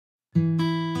The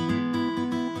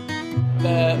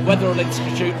Weatherall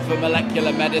Institute for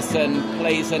Molecular Medicine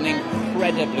plays an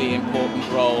incredibly important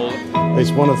role.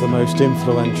 It's one of the most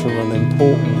influential and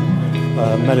important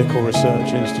medical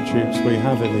research institutes we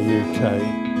have in the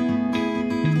UK.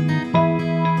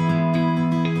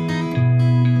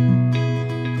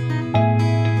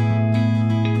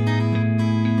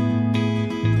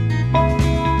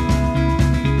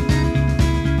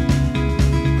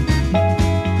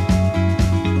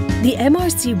 The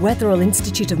MRC Weatherall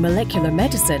Institute of Molecular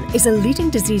Medicine is a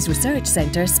leading disease research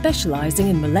centre specialising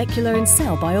in molecular and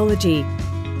cell biology.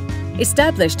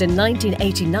 Established in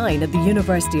 1989 at the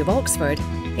University of Oxford,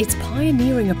 its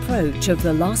pioneering approach over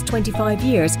the last 25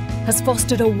 years has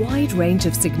fostered a wide range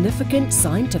of significant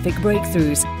scientific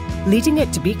breakthroughs, leading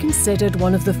it to be considered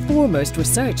one of the foremost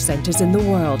research centres in the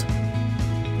world.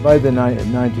 By the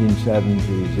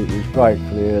 1970s, it was quite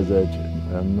clear that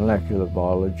molecular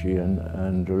biology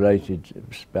and related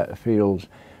fields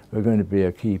were going to be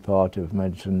a key part of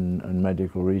medicine and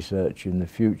medical research in the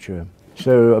future.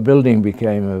 So a building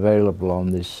became available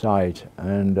on this site,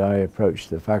 and I approached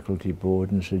the faculty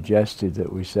board and suggested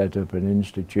that we set up an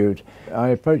institute. I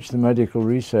approached the Medical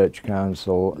Research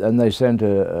Council, and they sent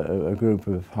a group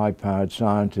of high-powered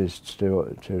scientists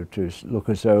to look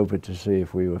us over to see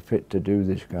if we were fit to do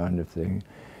this kind of thing.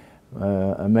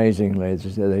 Amazingly,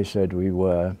 they said we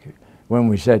were. When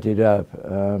we set it up,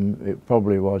 it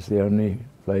probably was the only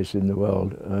place in the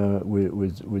world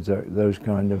with those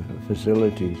kind of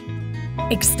facilities.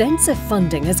 Extensive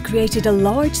funding has created a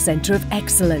large centre of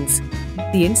excellence.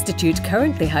 The Institute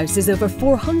currently houses over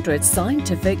 400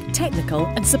 scientific, technical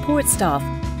and support staff,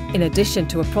 in addition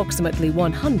to approximately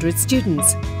 100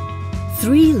 students.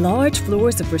 3 large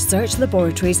floors of research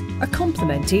laboratories are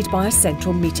complemented by a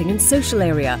central meeting and social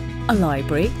area, a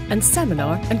library and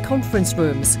seminar and conference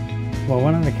rooms. Well,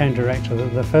 when I became director,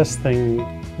 the first thing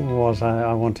was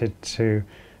I wanted to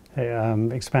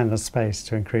expand the space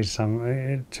to increase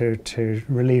to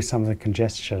relieve some of the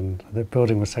congestion. The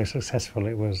building was so successful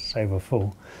it was over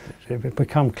full. It had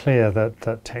become clear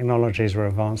that technologies were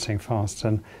advancing fast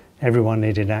and everyone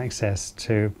needed access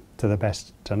to the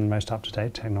best and most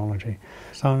up-to-date technology.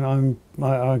 So I'm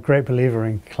a great believer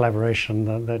in collaboration,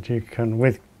 that you can,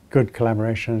 with good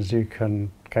collaborations, you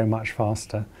can go much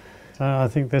faster. So I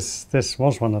think this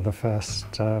was one of the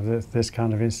first, this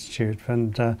kind of institute,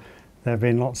 and there have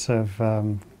been lots of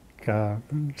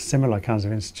similar kinds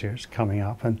of institutes coming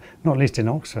up, and not least in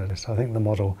Oxford. So I think the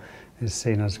model is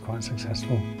seen as quite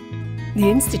successful. The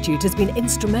Institute has been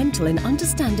instrumental in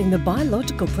understanding the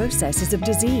biological processes of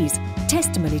disease.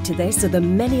 Testimony to this are the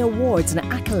many awards and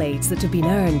accolades that have been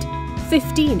earned.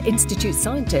 15 Institute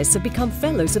scientists have become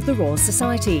Fellows of the Royal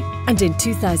Society, and in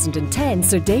 2010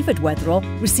 Sir David Weatherall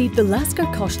received the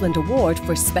Lasker-Koshland Award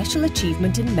for Special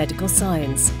Achievement in Medical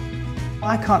Science.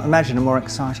 I can't imagine a more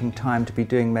exciting time to be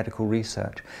doing medical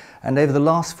research, and over the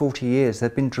last 40 years there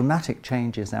have been dramatic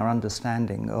changes in our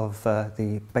understanding of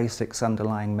the basics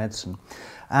underlying medicine.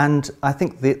 And I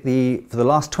think for the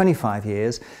last 25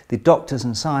 years the doctors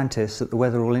and scientists at the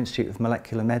Weatherall Institute of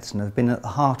Molecular Medicine have been at the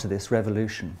heart of this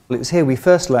revolution. It was here we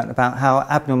first learnt about how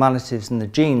abnormalities in the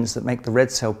genes that make the red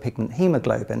cell pigment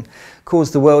haemoglobin cause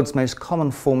the world's most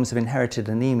common forms of inherited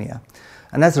anemia.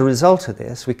 And as a result of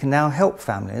this, we can now help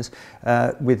families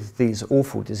with these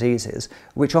awful diseases,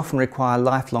 which often require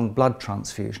lifelong blood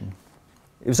transfusion.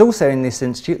 It was also in this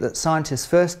institute that scientists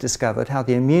first discovered how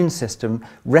the immune system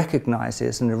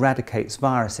recognises and eradicates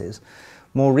viruses.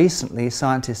 More recently,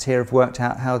 scientists here have worked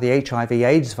out how the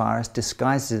HIV/AIDS virus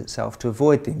disguises itself to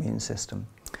avoid the immune system.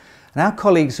 And our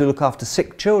colleagues who look after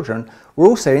sick children were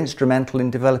also instrumental in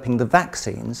developing the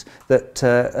vaccines that,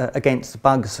 against the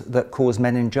bugs that cause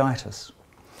meningitis.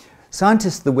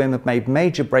 Scientists at the WIMM have made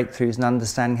major breakthroughs in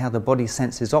understanding how the body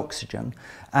senses oxygen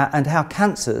and how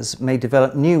cancers may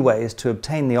develop new ways to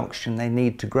obtain the oxygen they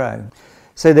need to grow.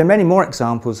 So there are many more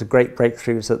examples of great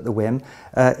breakthroughs at the WIMM,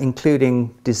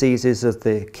 including diseases of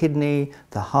the kidney,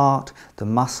 the heart, the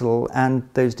muscle, and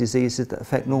those diseases that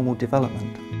affect normal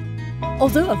development.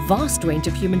 Although a vast range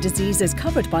of human disease is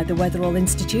covered by the Weatherall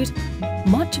Institute,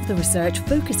 much of the research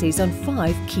focuses on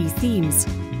 5 key themes.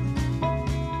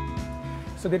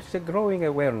 So there is a growing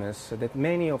awareness that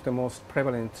many of the most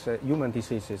prevalent human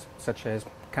diseases, such as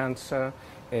cancer,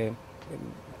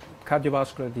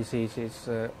 cardiovascular diseases,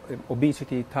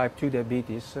 obesity, type 2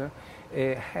 diabetes,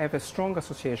 have a strong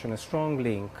association, a strong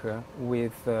link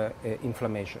with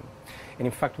inflammation, and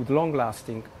in fact with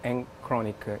long-lasting and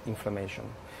chronic inflammation.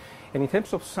 And in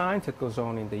terms of science that goes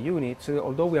on in the unit,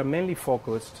 although we are mainly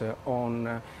focused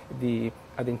on the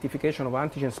identification of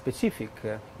antigen-specific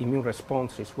immune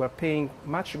responses, we're paying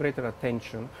much greater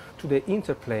attention to the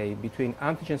interplay between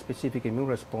antigen-specific immune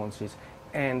responses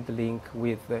and the link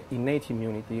with innate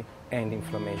immunity and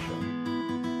inflammation.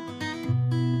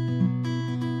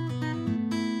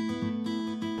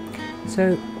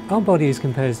 So our body is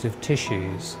composed of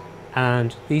tissues,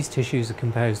 and these tissues are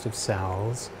composed of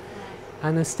cells,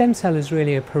 and a stem cell is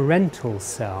really a parental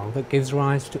cell that gives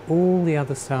rise to all the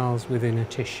other cells within a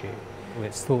tissue.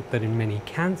 It's thought that in many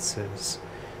cancers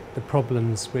the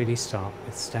problems really start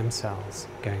with stem cells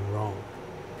going wrong.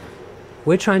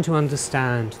 We're trying to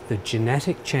understand the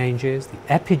genetic changes, the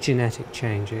epigenetic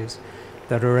changes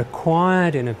that are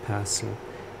acquired in a person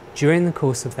during the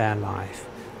course of their life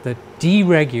that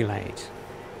deregulate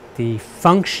the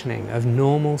functioning of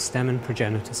normal stem and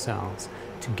progenitor cells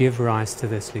to give rise to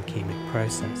this leukemic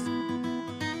process.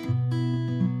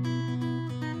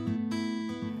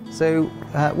 So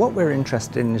what we're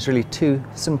interested in is really two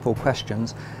simple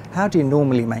questions. How do you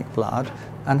normally make blood,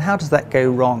 and how does that go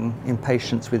wrong in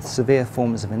patients with severe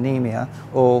forms of anemia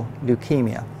or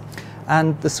leukemia?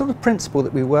 And the sort of principle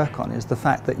that we work on is the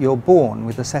fact that you're born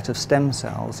with a set of stem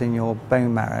cells in your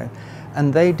bone marrow,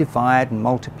 and they divide and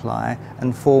multiply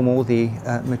and form all the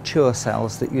mature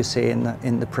cells that you see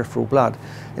in the peripheral blood.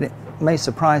 And it may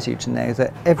surprise you to know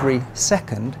that every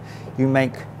second you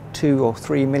make 2 or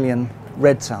 3 million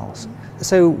red cells.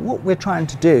 So what we're trying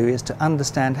to do is to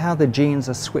understand how the genes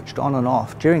are switched on and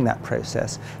off during that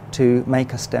process to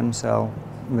make a stem cell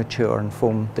mature and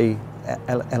form the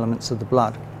elements of the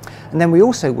blood. And then we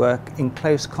also work in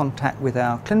close contact with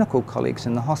our clinical colleagues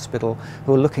in the hospital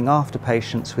who are looking after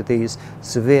patients with these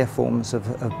severe forms of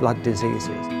blood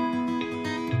diseases.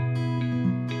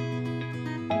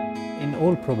 In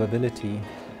all probability,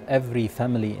 every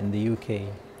family in the UK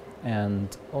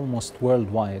and almost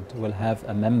worldwide will have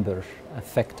a member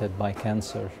affected by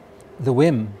cancer. The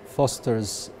WIMM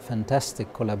fosters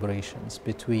fantastic collaborations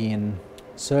between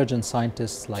surgeon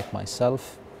scientists like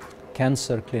myself,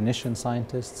 cancer clinician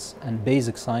scientists and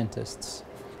basic scientists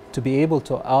to be able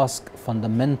to ask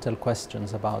fundamental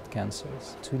questions about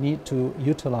cancers, to need to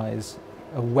utilize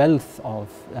a wealth of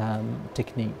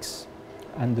techniques,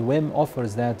 and the WIMM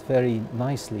offers that very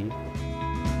nicely.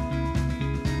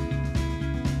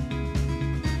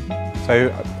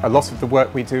 So a lot of the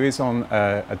work we do is on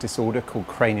a disorder called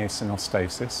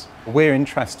craniosynostosis. We're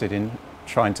interested in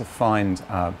trying to find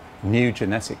new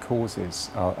genetic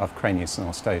causes of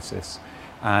craniosynostosis,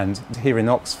 and here in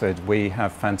Oxford we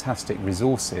have fantastic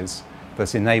resources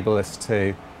that enable us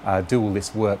to do all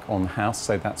this work on house.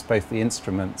 So that's both the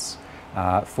instruments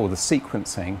for the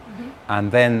sequencing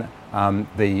and then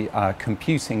the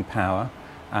computing power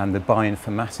and the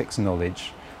bioinformatics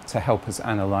knowledge to help us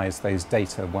analyse those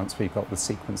data once we've got the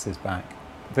sequences back.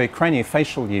 The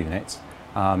craniofacial unit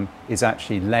is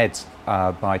actually led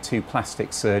by 2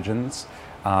 plastic surgeons,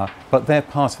 but they're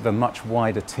part of a much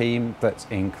wider team that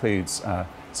includes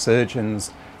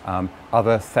surgeons,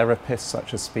 other therapists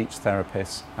such as speech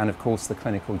therapists, and of course the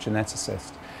clinical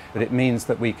geneticist. But it means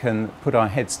that we can put our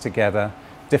heads together,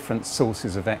 different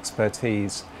sources of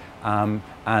expertise, and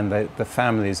the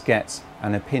families get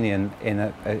an opinion in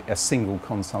a single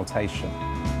consultation.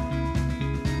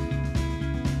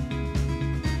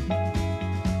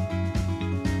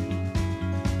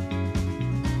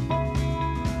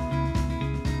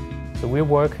 So we're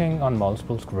working on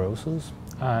multiple sclerosis,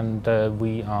 and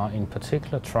we are in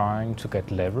particular trying to get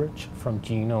leverage from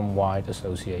genome-wide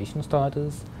association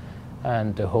studies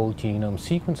and the whole genome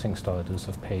sequencing studies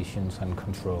of patients and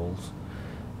controls.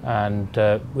 And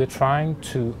we're trying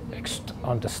to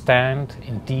understand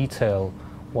in detail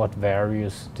what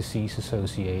various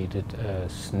disease-associated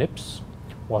SNPs,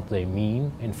 what they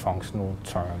mean in functional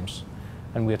terms.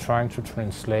 And we're trying to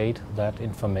translate that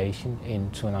information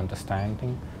into an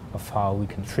understanding of how we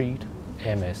can treat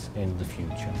MS in the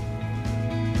future.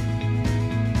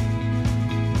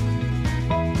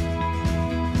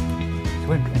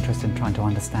 We're interested in trying to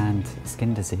understand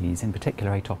skin disease, in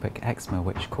particular atopic eczema,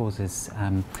 which causes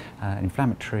an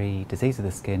inflammatory disease of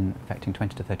the skin affecting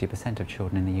 20 to 30% of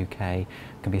children in the UK,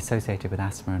 can be associated with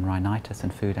asthma and rhinitis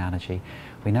and food allergy.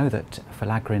 We know that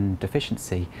filaggrin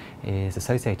deficiency is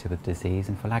associated with disease,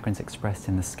 and filaggrin is expressed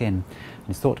in the skin and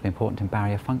is thought to be important in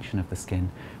barrier function of the skin,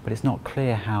 but it's not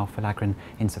clear how filaggrin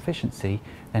insufficiency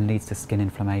then leads to skin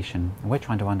inflammation. And we're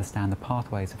trying to understand the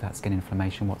pathways of that skin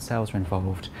inflammation, what cells are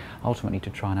involved, ultimately to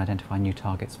try and identify new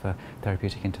targets for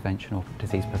therapeutic intervention or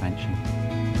disease prevention.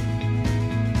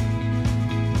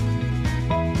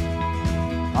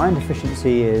 Iron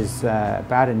deficiency is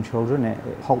bad in children.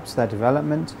 It halts their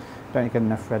development. don't get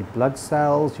enough red blood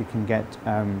cells, you can get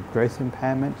growth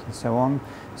impairment and so on.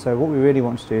 So what we really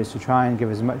want to do is to try and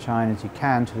give as much iron as you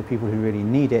can to the people who really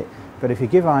need it. But if you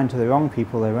give iron to the wrong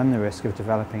people, they run the risk of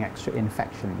developing extra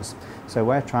infections. So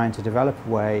we're trying to develop a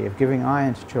way of giving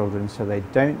iron to children so they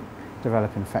don't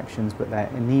develop infections, but their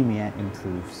anemia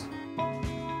improves.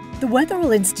 The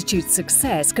Weatherall Institute's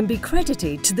success can be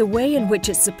credited to the way in which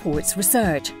it supports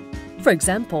research. For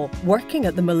example, working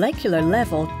at the molecular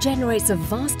level generates a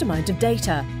vast amount of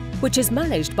data, which is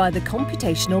managed by the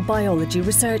Computational Biology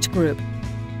Research Group.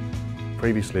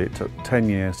 Previously, it took 10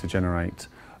 years to generate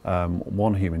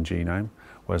one human genome,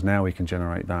 whereas now we can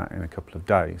generate that in a couple of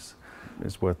days.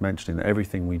 It's worth mentioning that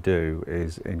everything we do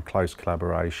is in close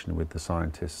collaboration with the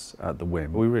scientists at the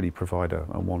WIMM. We really provide a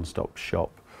one-stop shop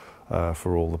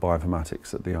for all the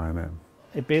bioinformatics at the IMM.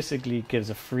 It basically gives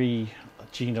a free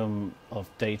genome of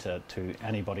data to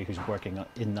anybody who's working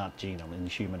in that genome, in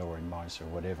human or in mouse or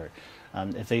whatever.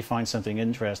 And if they find something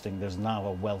interesting, there's now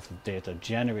a wealth of data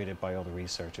generated by other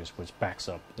researchers which backs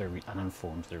up and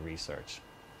informs their research.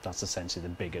 That's essentially the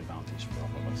big advantage for all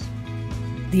of us.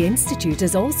 The Institute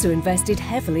has also invested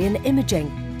heavily in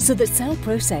imaging, so that cell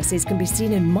processes can be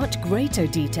seen in much greater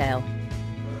detail.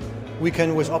 We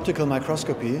can, with optical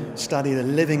microscopy, study the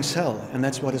living cell, and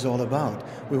that's what it's all about.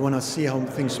 We want to see how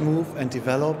things move and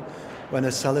develop when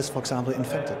a cell is, for example,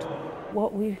 infected.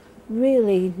 What we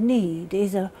really need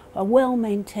is a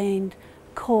well-maintained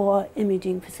core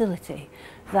imaging facility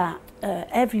that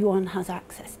everyone has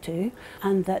access to,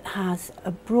 and that has a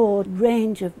broad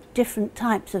range of different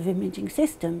types of imaging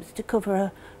systems to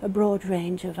cover a broad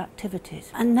range of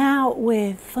activities. And now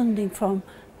with funding from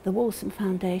the Wilson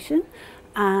Foundation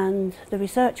and the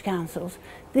research councils,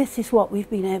 this is what we've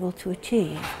been able to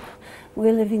achieve.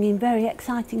 We're living in very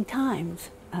exciting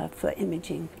times for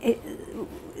imaging.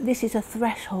 This is a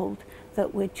threshold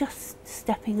that we're just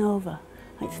stepping over.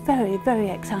 It's very, very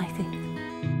exciting.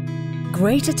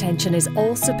 Great attention is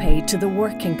also paid to the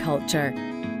working culture.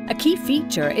 A key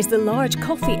feature is the large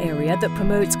coffee area that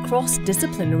promotes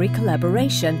cross-disciplinary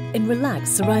collaboration in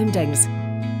relaxed surroundings.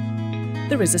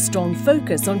 There is a strong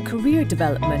focus on career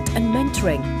development and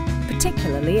mentoring,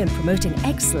 particularly in promoting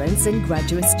excellence in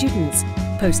graduate students,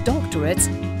 postdoctorates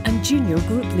and junior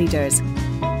group leaders.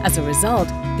 As a result,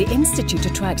 the Institute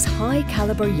attracts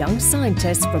high-caliber young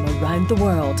scientists from around the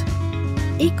world.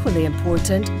 Equally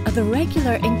important are the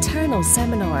regular internal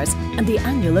seminars and the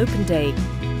annual Open Day,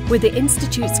 where the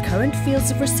Institute's current fields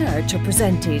of research are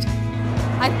presented.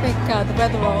 I think the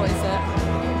Weatherall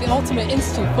is the ultimate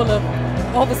institute full of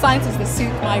all the sciences that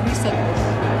suit my research.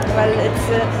 Well,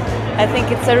 I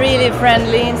think it's a really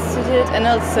friendly institute, and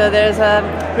also there's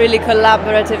a really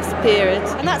collaborative spirit.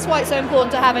 And that's why it's so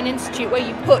important to have an institute where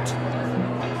you put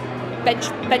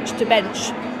bench to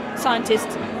bench, scientist,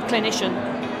 clinician,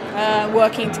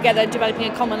 working together,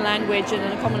 developing a common language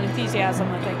and a common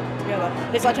enthusiasm, I think, together.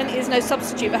 I don't think there's no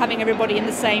substitute for having everybody in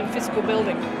the same physical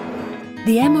building.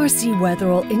 The MRC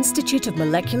Weatherall Institute of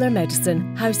Molecular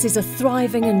Medicine houses a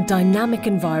thriving and dynamic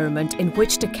environment in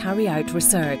which to carry out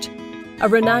research. A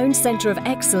renowned centre of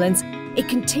excellence, it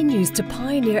continues to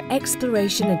pioneer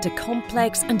exploration into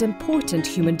complex and important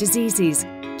human diseases,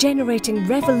 generating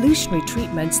revolutionary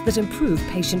treatments that improve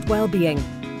patient well-being.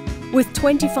 With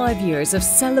 25 years of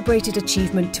celebrated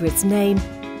achievement to its name,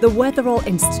 the Weatherall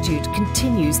Institute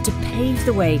continues to pave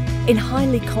the way in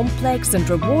highly complex and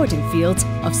rewarding fields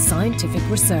of scientific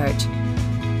research.